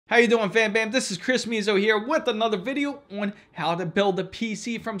How you doing, fam bam? This is Chris Mizo here with another video on how to build a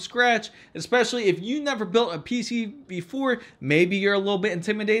PC from scratch. Especially if you never built a PC before, maybe you're a little bit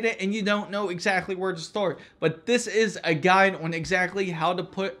intimidated and you don't know exactly where to start. But this is a guide on exactly how to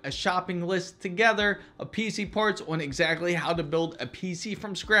put a shopping list together of PC parts, on exactly how to build a PC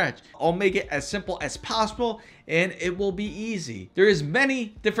from scratch. I'll make it as simple as possible and it will be easy. There is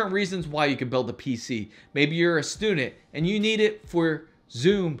many different reasons why you can build a PC. Maybe you're a student and you need it for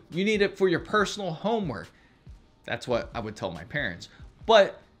Zoom, you need it for your personal homework. That's what I would tell my parents.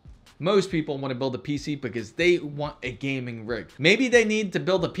 But most people want to build a PC because they want a gaming rig. Maybe they need to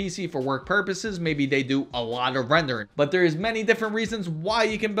build a PC for work purposes. Maybe they do a lot of rendering. But there's many different reasons why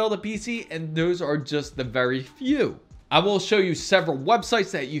you can build a PC, and those are just the very few. I will show you several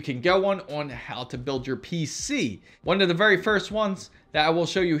websites that you can go on how to build your PC. One of the very first ones that I will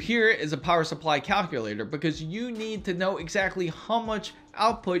show you here is a power supply calculator, because you need to know exactly how much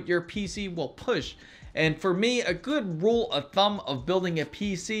output your PC will push. And for me, a good rule of thumb of building a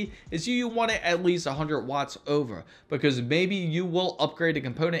PC is you want it at least 100 watts over, because maybe you will upgrade a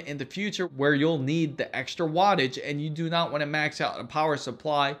component in the future where you'll need the extra wattage, and you do not want to max out a power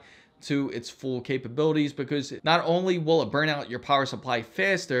supply to its full capabilities, because not only will it burn out your power supply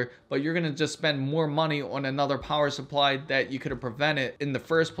faster, but you're going to just spend more money on another power supply that you could have prevented in the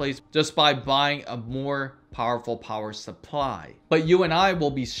first place just by buying a more powerful power supply. But you and I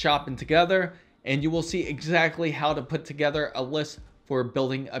will be shopping together, and you will see exactly how to put together a list for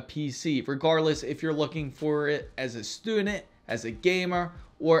building a PC, regardless if you're looking for it as a student, as a gamer,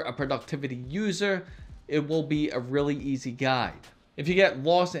 or a productivity user. It will be a really easy guide. If you get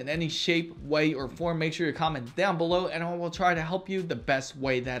lost in any shape, way, or form, make sure you comment down below and I will try to help you the best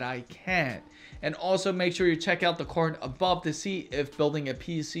way that I can. And also make sure you check out the card above to see if building a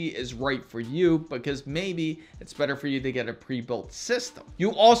PC is right for you, because maybe it's better for you to get a pre-built system.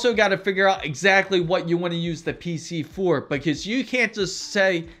 You also got to figure out exactly what you want to use the PC for, because you can't just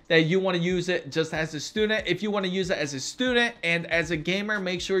say that you want to use it just as a student. If you want to use it as a student and as a gamer,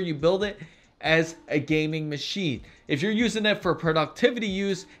 make sure you build it as a gaming machine. If you're using it for productivity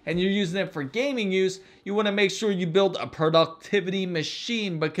use and you're using it for gaming use, you want to make sure you build a productivity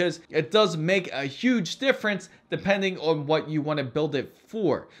machine, because it does make a huge difference depending on what you want to build it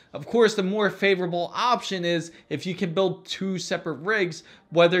for. Of course, the more favorable option is if you can build two separate rigs,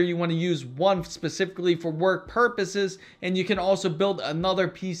 whether you want to use one specifically for work purposes and you can also build another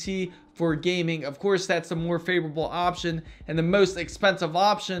PC for gaming. Of course, that's the more favorable option and the most expensive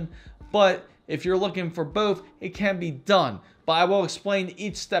option, but if you're looking for both, it can be done. But I will explain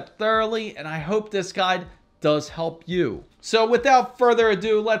each step thoroughly, and I hope this guide does help you. So without further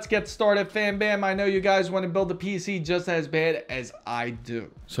ado, let's get started, fam bam. I know you guys want to build a PC just as bad as I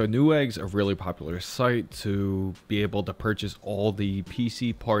do. So Newegg's a really popular site to be able to purchase all the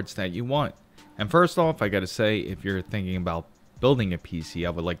PC parts that you want. And first off, I gotta say, if you're thinking about building a PC, I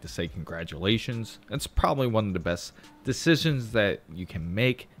would like to say congratulations. It's probably one of the best decisions that you can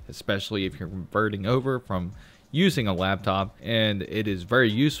make, especially if you're converting over from using a laptop, and it is very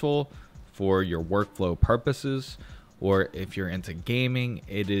useful for your workflow purposes, or if you're into gaming,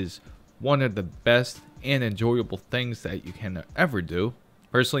 it is one of the best and enjoyable things that you can ever do.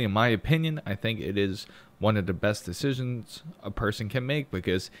 Personally, in my opinion, I think it is one of the best decisions a person can make,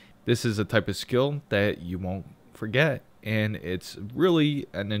 because this is a type of skill that you won't forget, and it's really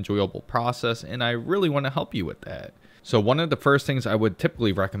an enjoyable process, and I really want to help you with that. So one of the first things I would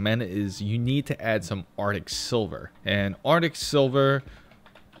typically recommend is you need to add some Arctic Silver. And Arctic Silver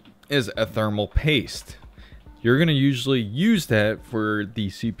is a thermal paste. You're going to usually use that for the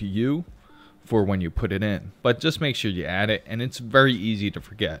CPU for when you put it in, but just make sure you add it, and it's very easy to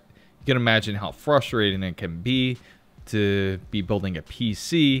forget. You can imagine how frustrating it can be to be building a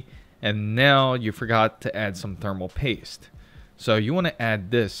PC and now you forgot to add some thermal paste. So you want to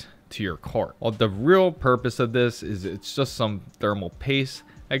add this to your cart. Well, the real purpose of this is it's just some thermal paste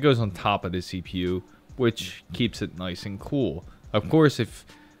that goes on top of the CPU, which keeps it nice and cool. Of course, if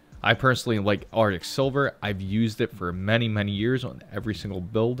I personally like Arctic Silver, I've used it for many years on every single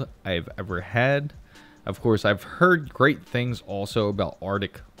build I've ever had. Of course, I've heard great things also about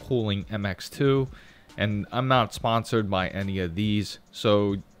Arctic Cooling MX2, and I'm not sponsored by any of these,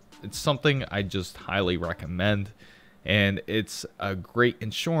 so it's something I just highly recommend. And it's a great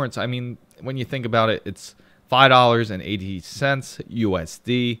insurance. I mean, when you think about it, it's $5.80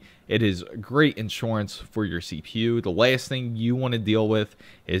 USD. It is great insurance for your CPU. The last thing you want to deal with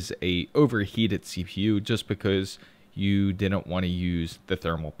is a overheated CPU just because you didn't want to use the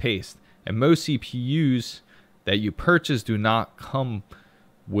thermal paste. And most CPUs that you purchase do not come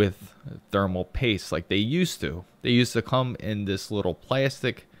with thermal paste like they used to. They used to come in this little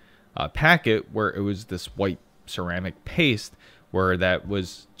plastic packet where it was this white ceramic paste where that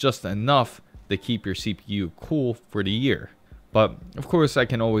was just enough to keep your CPU cool for the year. But of course I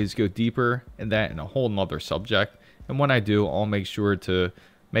can always go deeper in that in a whole nother subject, and when I do, I'll make sure to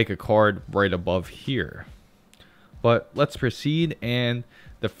make a card right above here. But let's proceed, and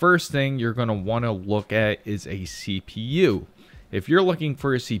the first thing you're going to want to look at is a CPU. If you're looking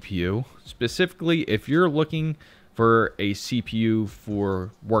for a CPU, specifically if you're looking for a CPU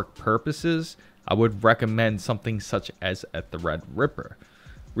for work purposes, I would recommend something such as a Threadripper.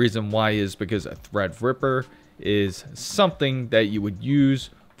 Reason why is because a Threadripper is something that you would use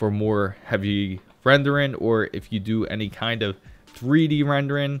for more heavy rendering, or if you do any kind of 3D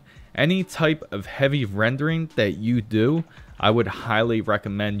rendering, any type of heavy rendering that you do, I would highly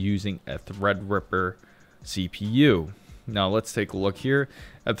recommend using a Threadripper CPU. Now let's take a look here.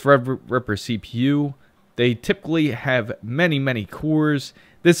 A Threadripper CPU, they typically have many cores.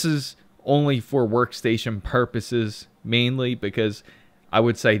 This is only for workstation purposes mainly, because I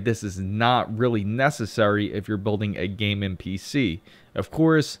would say this is not really necessary if you're building a gaming PC. Of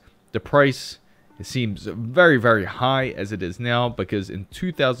course, the price, it seems very high as it is now, because in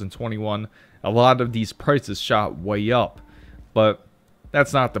 2021 a lot of these prices shot way up. But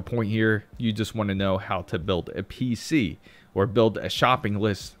that's not the point here. You just want to know how to build a PC, or build a shopping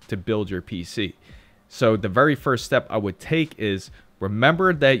list to build your PC. So the very first step I would take is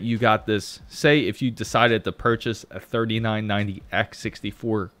remember that you got this. Say if you decided to purchase a 3990X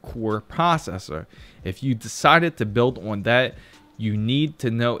 64 core processor, if you decided to build on that, you need to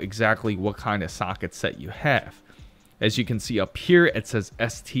know exactly what kind of socket set you have. As you can see up here, it says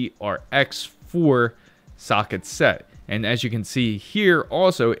STRX4 socket set. And as you can see here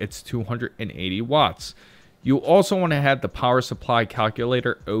also, it's 280 watts. You also want to have the power supply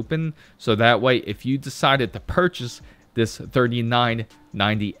calculator open, so that way if you decided to purchase this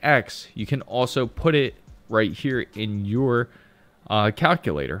 3990X, you can also put it right here in your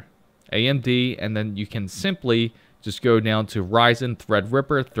calculator, AMD, and then you can simply just go down to Ryzen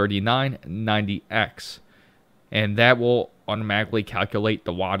Threadripper 3990X, and that will automatically calculate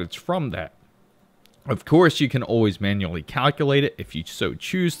the wattage from that. Of course, you can always manually calculate it if you so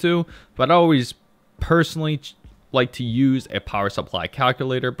choose to, but I always personally like to use a power supply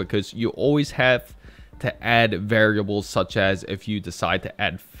calculator, because you always have to add variables such as if you decide to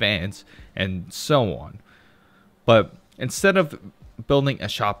add fans and so on. But instead of building a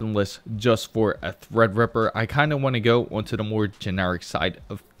shopping list just for a Threadripper, I kind of want to go onto the more generic side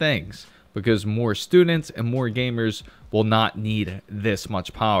of things, because more students and more gamers will not need this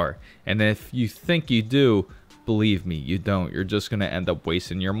much power. And if you think you do, believe me, you don't. You're just going to end up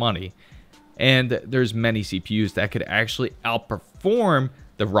wasting your money. And there's many CPUs that could actually outperform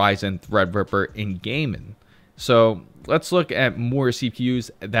the Ryzen Threadripper in gaming. So let's look at more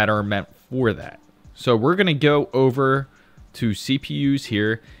CPUs that are meant for that. So we're going to go over to CPUs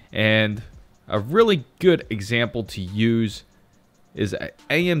here, and a really good example to use is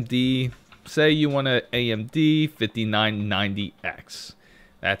AMD. Say you want an AMD 5990X.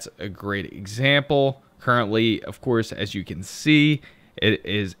 That's a great example. Currently, of course, as you can see, it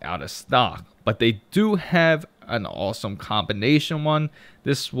is out of stock, but they do have an awesome combination one.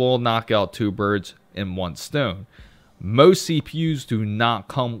 This will knock out two birds in one stone. Most CPUs do not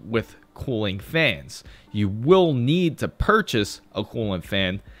come with cooling fans. You will need to purchase a cooling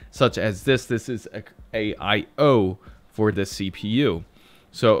fan, such as this. This is a I/O for the CPU.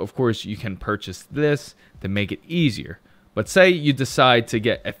 So of course you can purchase this to make it easier. But say you decide to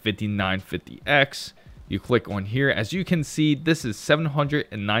get a 5950X, you click on here. As you can see, this is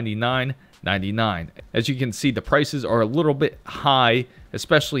 $799.99. As you can see, the prices are a little bit high,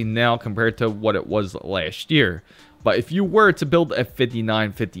 especially now compared to what it was last year. But if you were to build a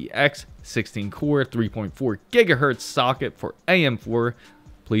 5950X 16 core 3.4 gigahertz socket for AM4,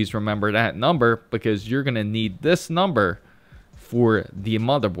 please remember that number, because you're going to need this number for the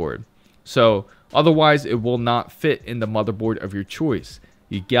motherboard. So otherwise it will not fit in the motherboard of your choice.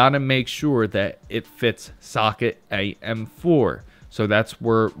 You gotta make sure that it fits socket AM4. So that's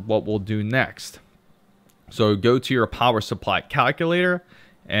what we'll do next. So go to your power supply calculator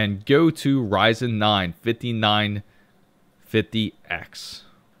and go to Ryzen 9 5950X.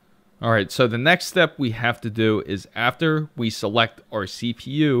 Alright, so the next step we have to do is, after we select our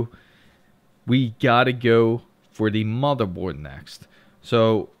CPU, we gotta go for the motherboard next.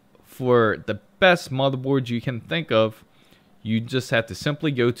 So for the best motherboard you can think of, you just have to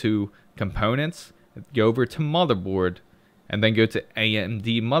simply go to components, go over to motherboard, and then go to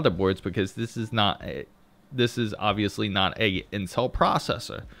AMD motherboards, because this is obviously not a Intel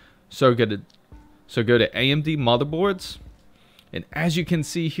processor. So go to AMD motherboards, And as you can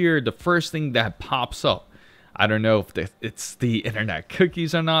see here, the first thing that pops up, I don't know if it's the internet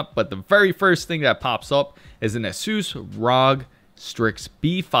cookies or not, but the very first thing that pops up is an Asus ROG Strix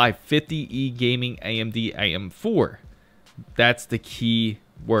B550E Gaming AMD AM4. That's the key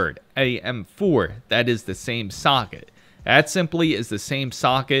word, AM4. That is the same socket. That simply is the same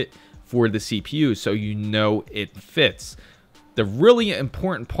socket for the CPU, so you know it fits. The really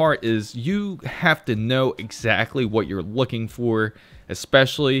important part is you have to know exactly what you're looking for,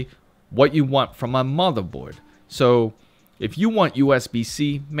 especially what you want from a motherboard. So if you want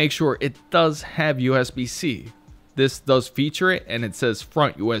USB-C, make sure it does have USB-C. This does feature it, and it says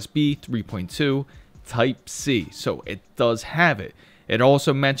front USB 3.2 Type-C, so it does have it. It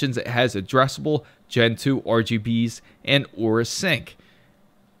also mentions it has addressable Gen 2 RGBs and Aura Sync.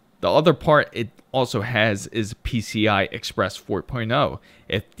 The other part it also has is PCI Express 4.0.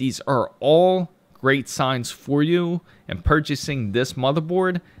 If these are all great signs for you and purchasing this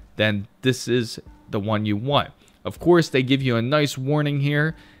motherboard, then this is the one you want. Of course, they give you a nice warning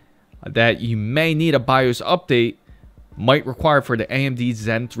here that you may need a BIOS update, might require for the AMD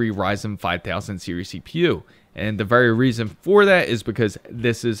Zen 3 Ryzen 5000 series CPU. And the very reason for that is because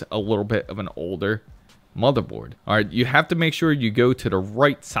this is a little bit of an older motherboard. All right, you have to make sure you go to the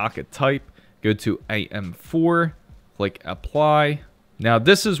right socket type, go to AM4, click apply. Now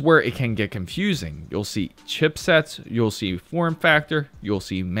this is where it can get confusing. You'll see chipsets, you'll see form factor, you'll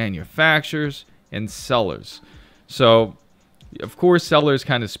see manufacturers and sellers. So of course sellers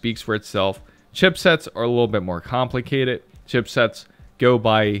kind of speaks for itself. Chipsets are a little bit more complicated. Chipsets go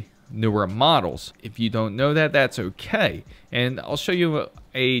by newer models. If you don't know that, that's okay. And I'll show you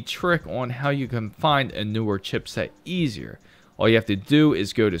a trick on how you can find a newer chipset easier. All you have to do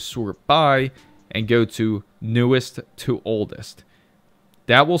is go to sort by and go to newest to oldest.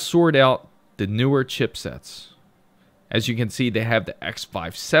 That will sort out the newer chipsets. As you can see, they have the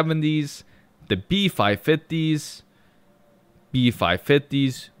X570s, the B550s,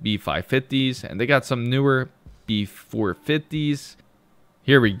 B550s, B550s, and they got some newer B450s.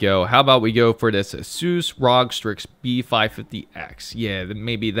 Here we go. How about we go for this Asus ROG Strix B550X? Yeah,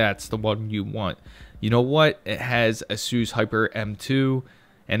 maybe that's the one you want. You know what? It has Asus Hyper M2,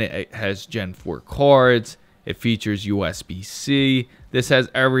 and it has Gen 4 cards. It features USB-C. This has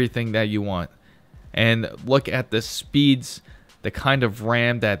everything that you want. And look at the speeds, the kind of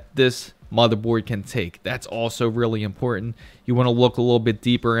RAM that this motherboard can take. That's also really important. You want to look a little bit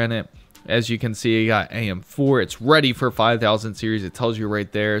deeper in it. As you can see, you got AM4. It's ready for 5000 series. It tells you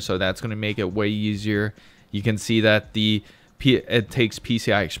right there, so that's going to make it way easier. You can see that it takes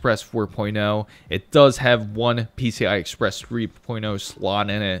PCI Express 4.0. It does have one PCI Express 3.0 slot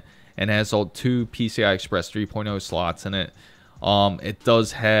in it, and has all two PCI Express 3.0 slots in it. It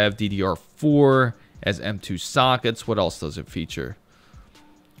does have DDR4 as M2 sockets. What else does it feature?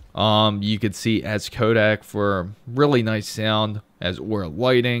 You could see it has codec for really nice sound, as Aura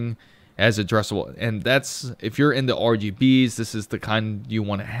lighting, as addressable, and that's if you're into RGBs, this is the kind you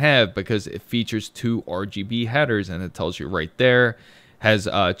want to have because it features two RGB headers, and it tells you right there. Has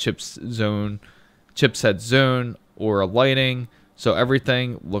chipset zone, Aura lighting, so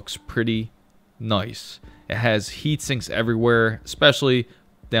everything looks pretty nice. It has heat sinks everywhere, especially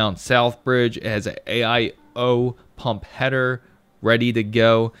down South Bridge. It has an AIO pump header ready to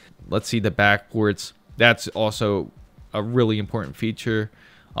go. Let's see the back ports. That's also a really important feature.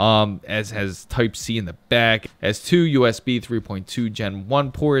 As has Type-C in the back. It has two USB 3.2 Gen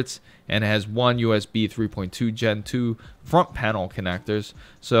 1 ports, and it has one USB 3.2 Gen 2 front panel connectors.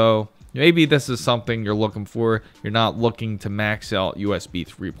 So maybe this is something you're looking for. You're not looking to max out USB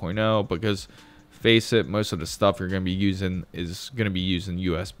 3.0 because, face it, most of the stuff you're going to be using is going to be using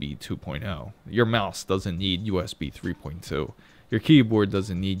USB 2.0. Your mouse doesn't need USB 3.2. Your keyboard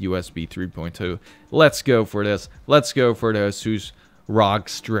doesn't need USB 3.2. Let's go for this. Let's go for the Asus ROG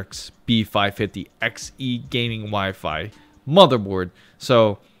Strix B550 XE gaming Wi-Fi motherboard.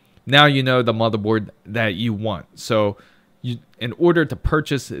 So now you know the motherboard that you want. So in order to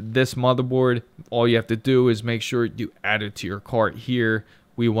purchase this motherboard, all you have to do is make sure you add it to your cart here.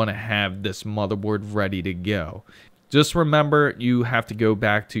 We want to have this motherboard ready to go. Just remember, you have to go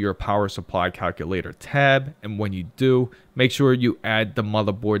back to your power supply calculator tab, and when you do, make sure you add the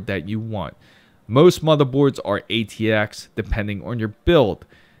motherboard that you want. Most motherboards are ATX depending on your build.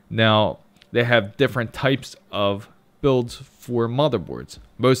 Now, they have different types of builds for motherboards.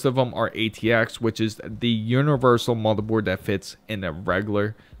 Most of them are ATX, which is the universal motherboard that fits in a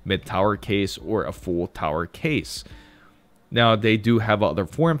regular mid-tower case or a full tower case. Now, they do have other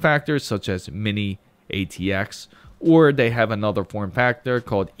form factors such as mini ATX, or they have another form factor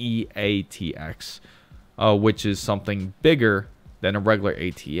called EATX, which is something bigger than a regular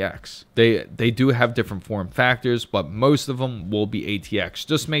ATX. They do have different form factors, but most of them will be ATX.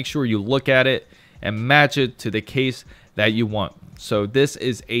 Just make sure you look at it and match it to the case that you want. So this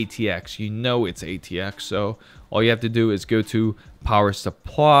is ATX. You know it's ATX. So all you have to do is go to power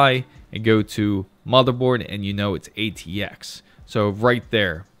supply and go to motherboard, and you know it's ATX. So right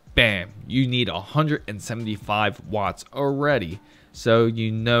there, bam, you need 175 watts already. So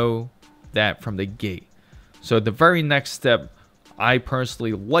you know that from the gate. So the very next step I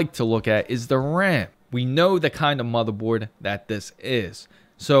personally like to look at is the RAM. We know the kind of motherboard that this is.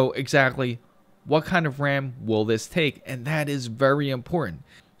 So exactly what kind of RAM will this take? And that is very important.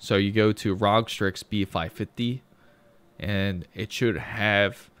 So you go to ROG Strix B550 and it should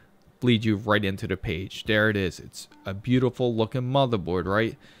lead you right into the page. There it is. It's a beautiful looking motherboard,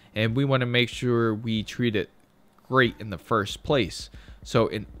 right? And we want to make sure we treat it great in the first place. So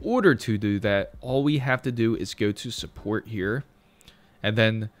in order to do that, all we have to do is go to support here. And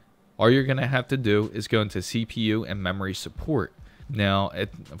then all you're going to have to do is go into CPU and memory support. Now,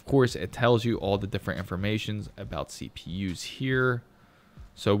 of course, it tells you all the different informations about CPUs here.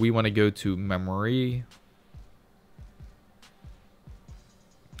 So we want to go to memory.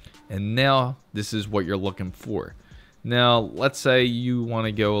 And now this is what you're looking for. Now, let's say you want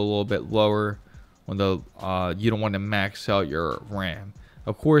to go a little bit lower on the, you don't want to max out your RAM.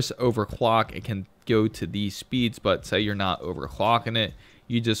 Of course, overclock, it can go to these speeds, but say you're not overclocking it,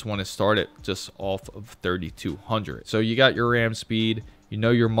 you just want to start it just off of 3200. So you got your RAM speed, you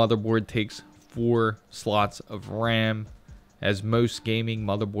know your motherboard takes 4 slots of RAM, as most gaming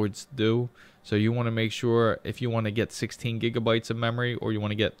motherboards do. So you want to make sure if you want to get 16 gigabytes of memory or you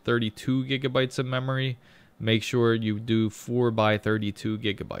want to get 32 gigabytes of memory, make sure you do 4 by 32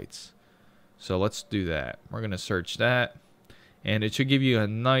 gigabytes. So let's do that. We're going to search that. And it should give you a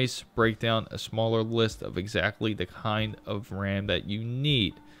nice breakdown, a smaller list of exactly the kind of RAM that you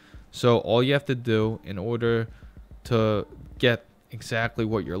need. So all you have to do in order to get exactly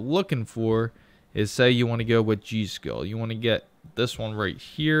what you're looking for is, say you want to go with G-Skill. You want to get this one right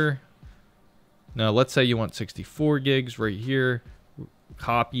here. Now let's say you want 64 gigs right here.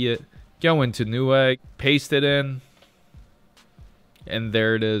 Copy it, go into Newegg, paste it in, and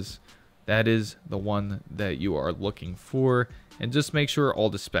there it is. That is the one that you are looking for. And just make sure all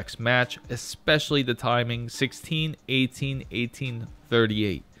the specs match, especially the timing, 16, 18, 18,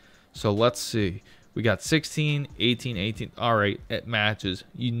 38. So let's see. We got 16, 18, 18. All right, it matches.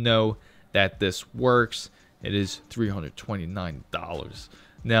 You know that this works. It is $329.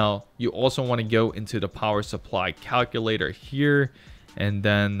 Now, you also want to go into the power supply calculator here. And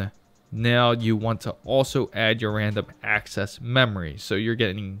then now you want to also add your random access memory. So you're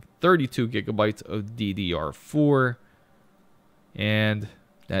getting 32 gigabytes of DDR4. And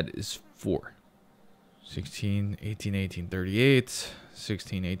that is 4. 16, 18, 18, 38.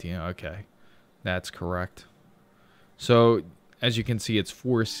 16, 18. Okay, that's correct. So as you can see, it's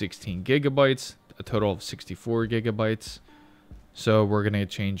 416 gigabytes, a total of 64 gigabytes. So we're going to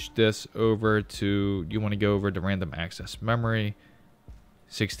change this over to, you want to go over to random access memory,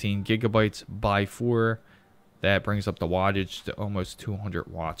 16 gigabytes by 4. That brings up the wattage to almost 200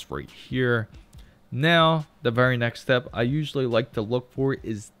 watts right here. Now, the very next step I usually like to look for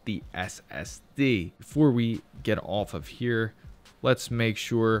is the SSD. Before we get off of here, let's make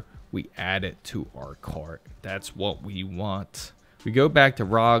sure we add it to our cart. That's what we want. We go back to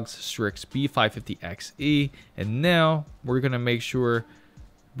ROG's Strix B550XE, and now we're going to make sure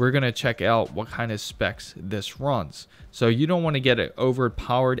we're going to check out what kind of specs this runs. So you don't want to get an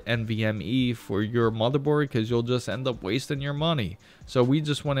overpowered NVMe for your motherboard because you'll just end up wasting your money. So we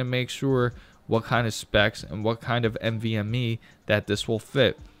just want to make sure what kind of specs and what kind of NVMe that this will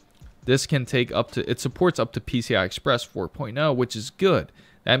fit. This can take up to, it supports up to PCI Express 4.0, which is good.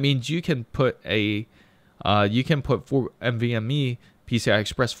 That means you can put a NVMe PCI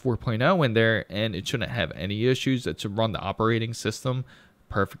Express 4.0 in there and it shouldn't have any issues. It should run the operating system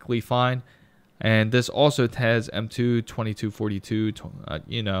perfectly fine. And this also has M2 2242,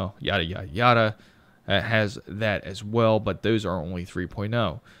 you know, yada yada yada. It has that as well, but those are only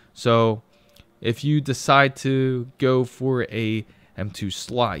 3.0. So if you decide to go for a M2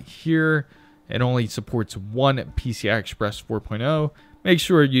 slot here, it only supports one PCI Express 4.0. Make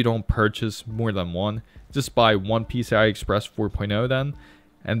sure you don't purchase more than one. Just buy one PCI Express 4.0 then,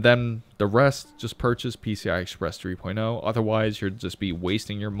 and then the rest just purchase PCI Express 3.0. Otherwise, you'll just be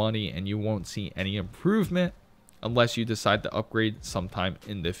wasting your money and you won't see any improvement unless you decide to upgrade sometime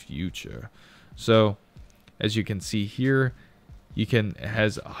in the future. So as you can see here, it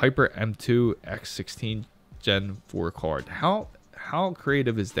has a Hyper M2 X16 Gen 4 card. How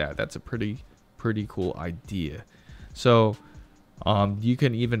creative is that? That's a pretty cool idea. So You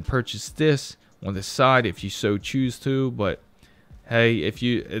can even purchase this on the side if you so choose to, but hey, if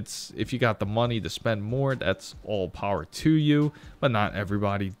you got the money to spend more, that's all power to you, but not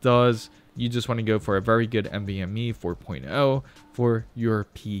everybody does. You just want to go for a very good NVMe 4.0 for your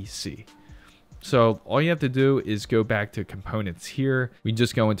PC. So all you have to do is go back to components here. We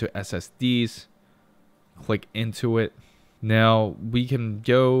just go into SSDs, click into it. Now we can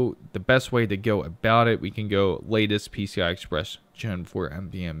go, the best way to go about it, we can go latest PCI Express Gen 4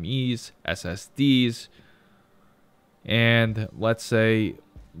 NVMe's, SSDs, and let's say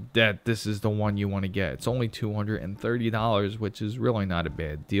that this is the one you want to get. It's only $230, which is really not a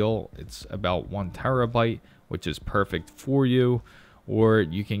bad deal. It's about 1 terabyte, which is perfect for you. Or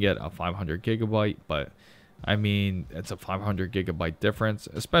you can get a 500 gigabyte, but I mean, it's a 500 gigabyte difference,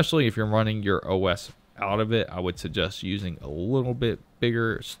 especially if you're running your OS out of it. I would suggest using a little bit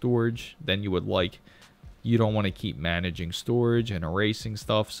bigger storage than you would like. You don't want to keep managing storage and erasing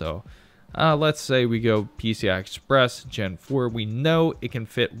stuff. So let's say we go PCI Express Gen 4. We know it can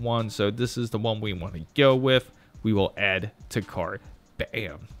fit 1, so this is the one we want to go with. We will add to cart.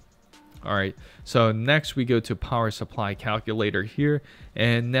 Bam. All right, so next we go to power supply calculator here,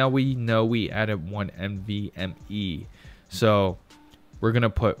 and now we know we added 1 NVMe. So we're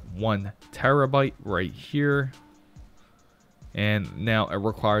gonna put 1 terabyte right here, and now it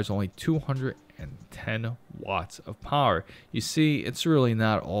requires only 210 watts of power. You see, it's really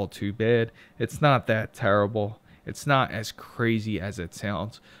not all too bad. It's not that terrible. It's not as crazy as it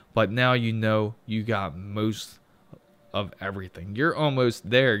sounds, but now you know you got most of everything. You're almost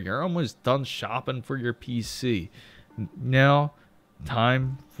there. You're almost done shopping for your PC. Now,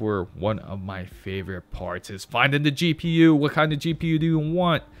 time for one of my favorite parts is finding the GPU. What kind of GPU do you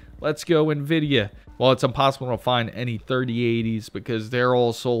want? Let's go NVIDIA. Well, it's impossible to find any 3080s because they're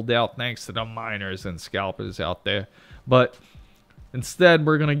all sold out thanks to the miners and scalpers out there. But instead,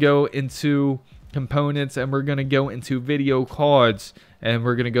 we're going to go into components and we're going to go into video cards and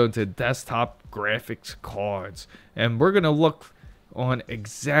we're going to go into desktop graphics cards, and we're going to look on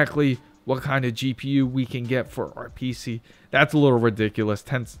exactly what kind of GPU we can get for our PC. That's a little ridiculous.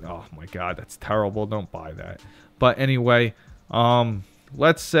 Oh my god, that's terrible. Don't buy that. But anyway,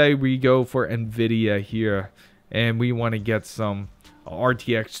 let's say we go for NVIDIA here and we want to get some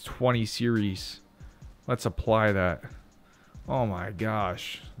RTX 20 series. Let's apply that. Oh my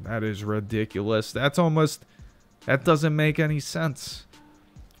gosh, that is ridiculous. That doesn't make any sense.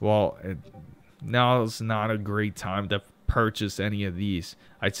 Well, now is not a great time to purchase any of these.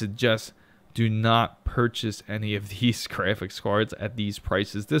 I suggest do not purchase any of these graphics cards at these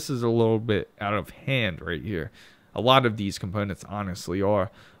prices. This is a little bit out of hand right here. A lot of these components honestly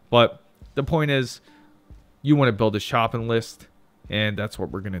are. But the point is, you want to build a shopping list, and that's what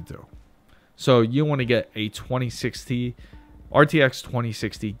we're going to do. So you want to get a 2060 RTX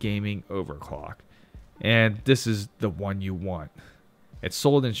 2060 gaming overclock. And this is the one you want. It's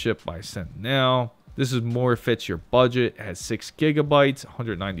sold and shipped by Send Now. This is more fits your budget. It has 6 gigabytes,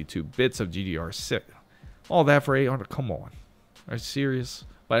 192 bits of GDDR6. All that for 800. Come on, are you serious?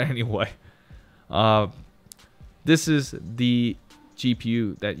 But anyway, this is the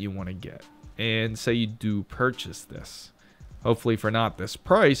GPU that you want to get. And say you do purchase this, hopefully for not this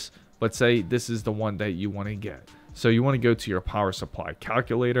price, but say this is the one that you want to get. So you want to go to your power supply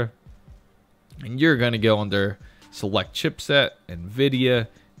calculator, and you're going to go under select chipset, NVIDIA,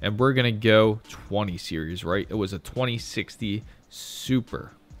 and we're going to go 20 series, right? It was a 2060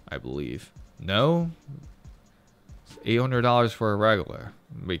 Super, I believe. No? $800 for a regular.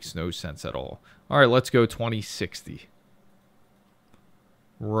 Makes no sense at all. All right, let's go 2060.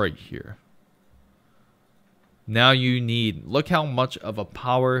 Right here. Now you need, look how much of a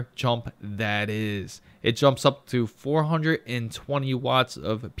power jump that is. It jumps up to 420 watts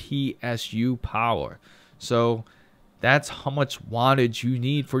of PSU power. So that's how much wattage you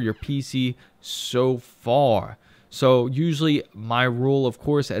need for your PC so far. So usually my rule, of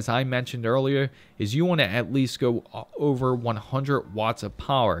course, as I mentioned earlier, is you want to at least go over 100 watts of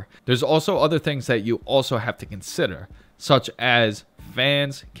power. There's also other things that you also have to consider, such as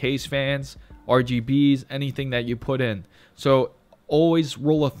fans, case fans, RGBs, anything that you put in. So always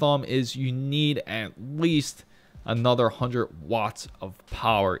rule of thumb is you need at least another 100 watts of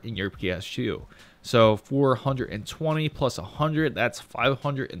power in your PSU. So 420 plus 100, that's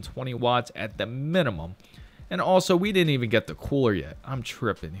 520 watts at the minimum. And also, we didn't even get the cooler yet. I'm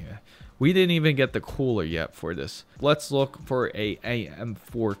tripping here. We didn't even get the cooler yet for this. Let's look for a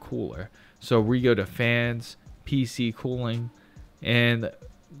AM4 cooler. So we go to fans, PC cooling, and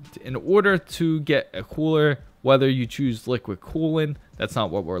in order to get a cooler, whether you choose liquid cooling, that's not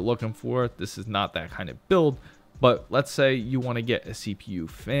what we're looking for. This is not that kind of build. But let's say you want to get a CPU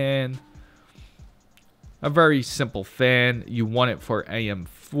fan, a very simple fan. You want it for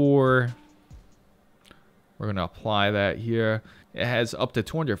AM4. We're going to apply that here. It has up to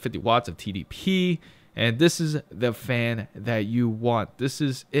 250 watts of TDP. And this is the fan that you want. This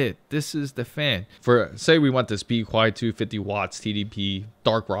is it. This is the fan. For, say we want this Be Quiet 250 watts TDP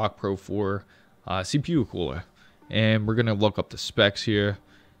Dark Rock Pro 4 CPU cooler. And we're going to look up the specs here.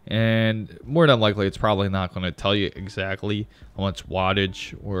 And more than likely, it's probably not going to tell you exactly how much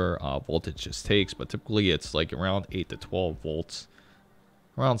wattage or voltage this takes. But typically, it's like around 8 to 12 volts.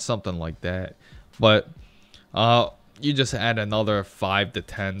 Around something like that. But you just add another 5 to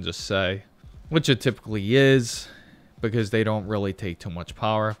 10, just say. Which it typically is, because they don't really take too much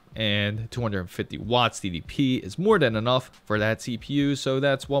power. And 250 watts TDP is more than enough for that CPU. So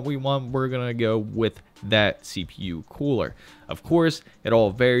that's what we want. We're going to go with that CPU cooler. Of course, it all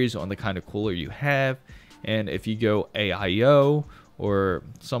varies on the kind of cooler you have. And if you go AIO or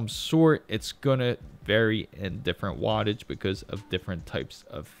some sort, it's going to vary in different wattage because of different types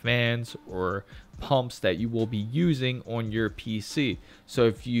of fans or pumps that you will be using on your PC. So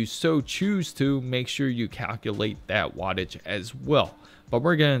if you so choose to, make sure you calculate that wattage as well. But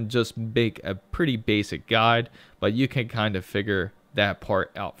we're going to just make a pretty basic guide, but you can kind of figure that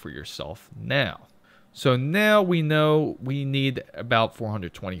part out for yourself now. So now we know we need about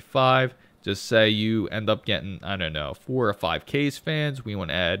 425. Just say you end up getting, I don't know, 4 or 5 case fans. We want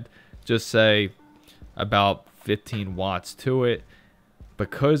to add, just say, about 15 watts to it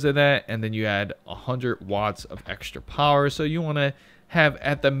because of that, and then you add 100 watts of extra power. So you want to have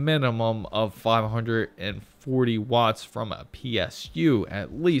at the minimum of 540 watts from a PSU,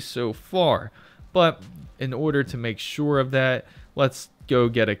 at least so far. But in order to make sure of that, let's go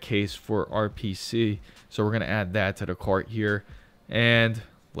get a case for our PC. So we're going to add that to the cart here, and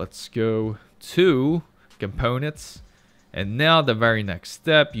let's go to components. And now the very next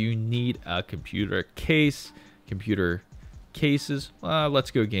step, you need a computer case. Computer cases.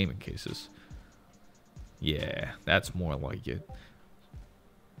 Let's go gaming cases. Yeah, that's more like it.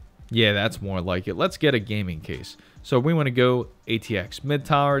 Yeah, that's more like it. Let's get a gaming case. So we want to go ATX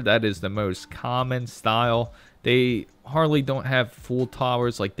mid-tower. That is the most common style. They hardly don't have full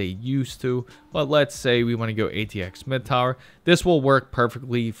towers like they used to. But let's say we want to go ATX mid-tower. This will work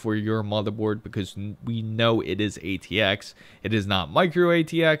perfectly for your motherboard because we know it is ATX. It is not micro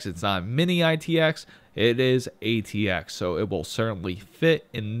ATX. It's not mini ITX. It is ATX. So it will certainly fit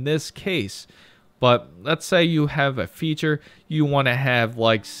in this case. But let's say you have a feature you want to have,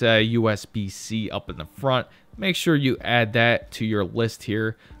 like, say, USB-C up in the front. Make sure you add that to your list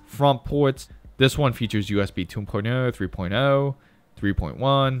here. Front ports. This one features USB 2.0, 3.0,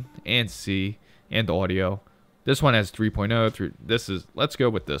 3.1, and C, and audio. This one has 3.0. Let's go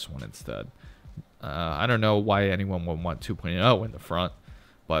with this one instead. I don't know why anyone would want 2.0 in the front,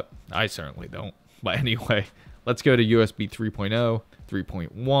 but I certainly don't. But anyway, let's go to USB 3.0,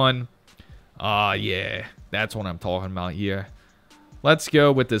 3.1. Yeah, that's what I'm talking about here. Let's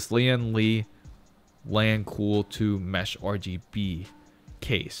go with this LIAN LANCOOL 2 Mesh RGB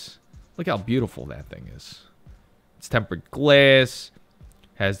case. Look how beautiful that thing is. It's tempered glass,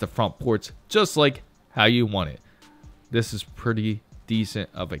 has the front ports just like how you want it. This is pretty decent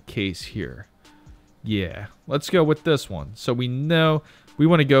of a case here. Yeah, let's go with this one. So we know we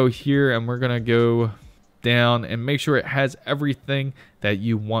want to go here, and we're going to go down and make sure it has everything that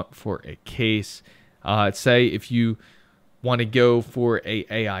you want for a case. Say if you want to go for a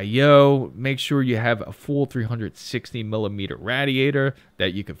AIO, make sure you have a full 360 millimeter radiator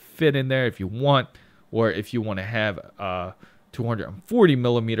that you can fit in there if you want, or if you want to have a 240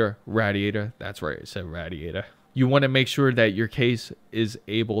 millimeter radiator. That's right, it said radiator. You want to make sure that your case is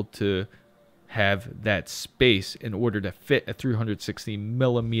able to have that space in order to fit a 360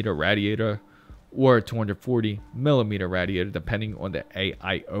 millimeter radiator or a 240 millimeter radiator, depending on the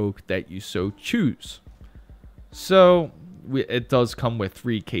AIO that you so choose. So it does come with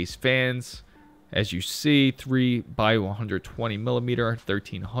 3 case fans, as you see, 3 by 120 millimeter,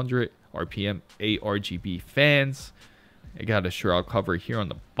 1300 RPM ARGB fans. It got a shroud cover here on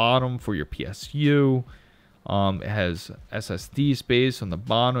the bottom for your PSU. It has SSD space on the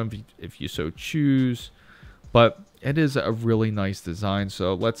bottom if you so choose, but it is a really nice design.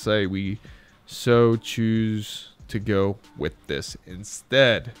 So let's say we so choose to go with this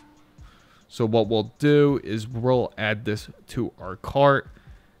instead. So what we'll do is we'll add this to our cart.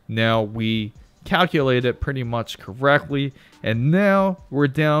 Now we calculate it pretty much correctly, and now we're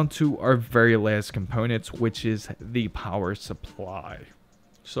down to our very last components, which is the power supply.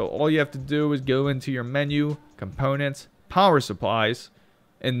 So all you have to do is go into your menu, components, power supplies,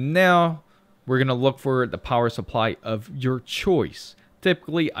 and now we're going to look for the power supply of your choice.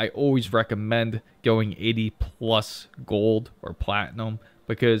 Typically, I always recommend going 80 plus gold or platinum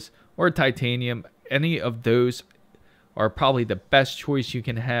or titanium. Any of those are probably the best choice you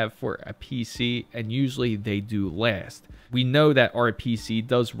can have for a PC, and usually they do last. We know that our PC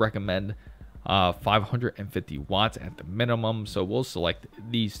does recommend 550 watts at the minimum, so we'll select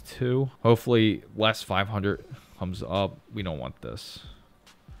these two. Hopefully less 500 comes up. We don't want this.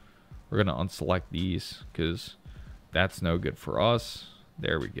 We're gonna unselect these because that's no good for us.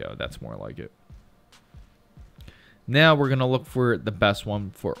 There we go, that's more like it. Now we're gonna look for the best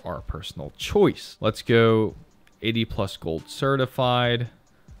one for our personal choice. Let's go 80 plus gold certified,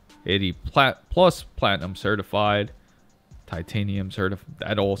 80 plus platinum certified, titanium certified.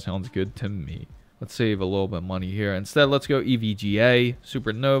 That all sounds good to me. Let's save a little bit of money here. Instead, let's go EVGA,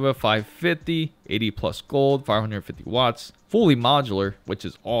 Supernova, 550, 80 plus gold, 550 watts, fully modular, which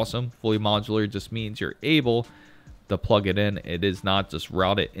is awesome. Fully modular just means you're able to plug it in. It is not just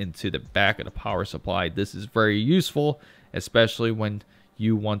routed into the back of the power supply. This is very useful, especially when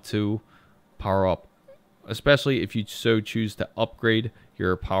you want to power up, especially if you so choose to upgrade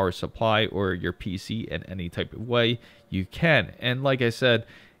your power supply or your PC in any type of way, you can. And like I said,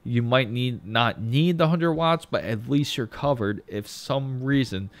 you might not need the 100 watts, but at least you're covered if for some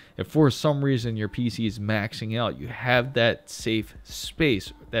reason your PC is maxing out. You have that safe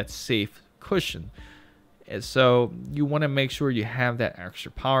space, that safe cushion. And so you want to make sure you have that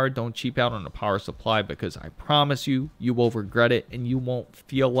extra power. Don't cheap out on the power supply, because I promise you, you will regret it, and you won't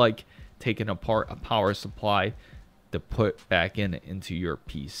feel like taking apart a power supply to put back into your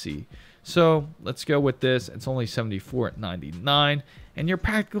PC. So let's go with this. It's only $74.99, and you're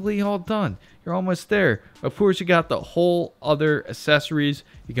practically all done. You're almost there. Of course, you got the whole other accessories.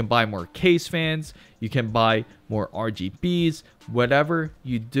 You can buy more case fans. You can buy more RGBs. Whatever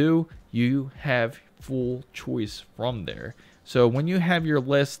you do, you have full choice from there. So when you have your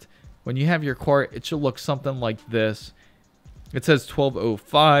list, when you have your cart, it should look something like this. It says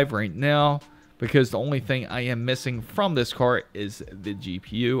 1205 right now, because the only thing I am missing from this cart is the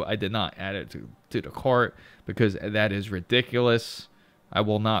GPU. I did not add it to the cart because that is ridiculous. I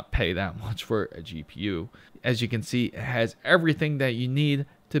will not pay that much for a GPU. As you can see, it has everything that you need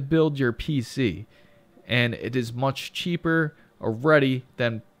to build your PC, and it is much cheaper already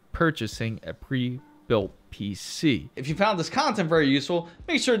than purchasing a pre-built PC. If you found this content very useful,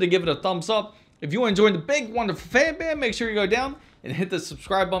 make sure to give it a thumbs up. If you enjoyed the big wonderful fan band, make sure you go down and hit the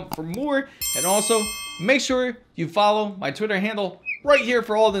subscribe button for more. And also make sure you follow my Twitter handle right here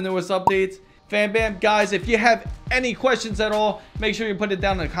for all the newest updates. Fan band guys, if you have any questions at all, make sure you put it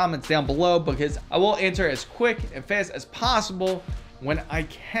down in the comments down below, because I will answer as quick and fast as possible when I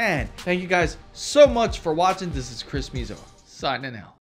can. Thank you guys so much for watching. This is Chris Mizo signing out.